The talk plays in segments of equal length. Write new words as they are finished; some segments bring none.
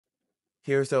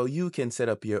Here's how you can set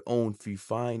up your own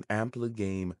FIFINE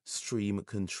AmpliGame stream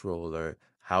controller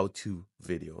how-to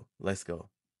video. Let's go.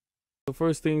 So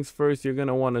first things first, you're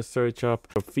gonna want to search up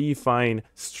a FIFINE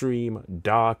stream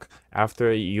dock.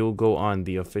 After, you'll go on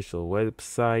the official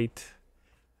website.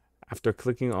 After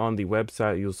clicking on the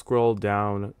website, you'll scroll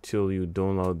down till you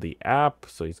download the app.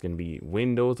 So it's going to be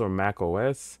Windows or Mac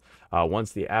OS.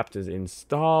 Once the app is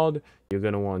installed, you're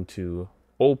going to want to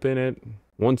open it.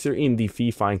 Once you're in the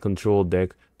FIFINE control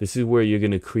deck, this is where you're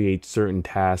going to create certain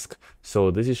tasks. So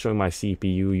this is showing my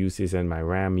CPU usage and my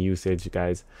RAM usage,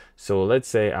 guys. So let's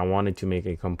say I wanted to make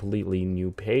a completely new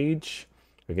page.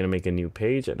 We're going to make a new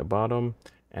page at the bottom.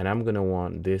 And I'm going to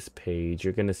want this page.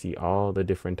 You're going to see all the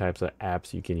different types of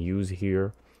apps you can use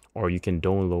here, or you can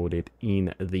download it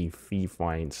in the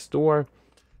FIFINE store.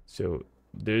 So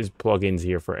there's plugins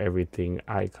here for everything,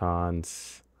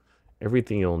 icons,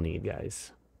 everything you'll need,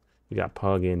 guys. You got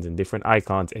plugins and different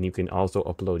icons, and you can also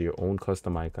upload your own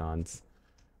custom icons.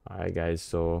 All right, guys.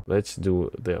 So let's do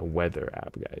the weather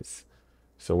app, guys.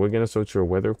 So we're going to search for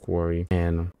weather query,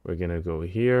 and we're going to go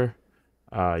here.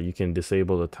 You can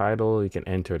disable the title. You can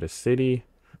enter the city.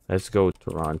 Let's go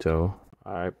Toronto.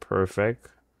 All right, perfect.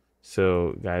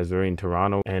 So guys, we're in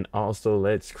Toronto, and also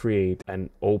let's create and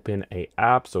open a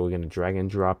app. So we're going to drag and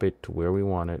drop it to where we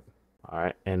want it. All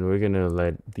right, and we're going to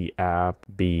let the app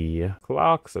be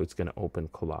clock. So it's going to open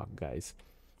clock, guys.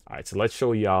 All right, so let's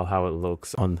show y'all how it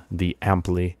looks on the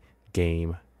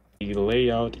AmpliGame. The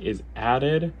layout is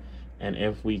added. And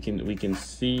if we can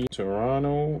see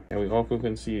Toronto, and we also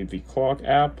can see the clock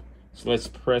app. So let's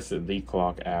press the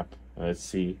clock app. Let's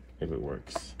see if it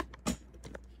works.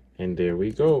 And there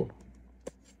we go.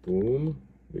 Boom.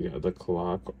 We got the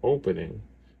clock opening.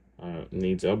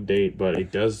 Needs update, but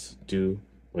it does do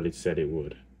what it said it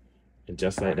would. And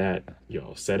just like that, you're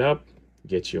all set up.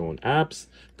 Get your own apps.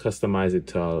 Customize it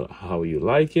to how you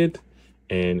like it.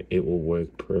 And it will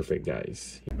work perfect,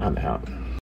 guys. I'm out.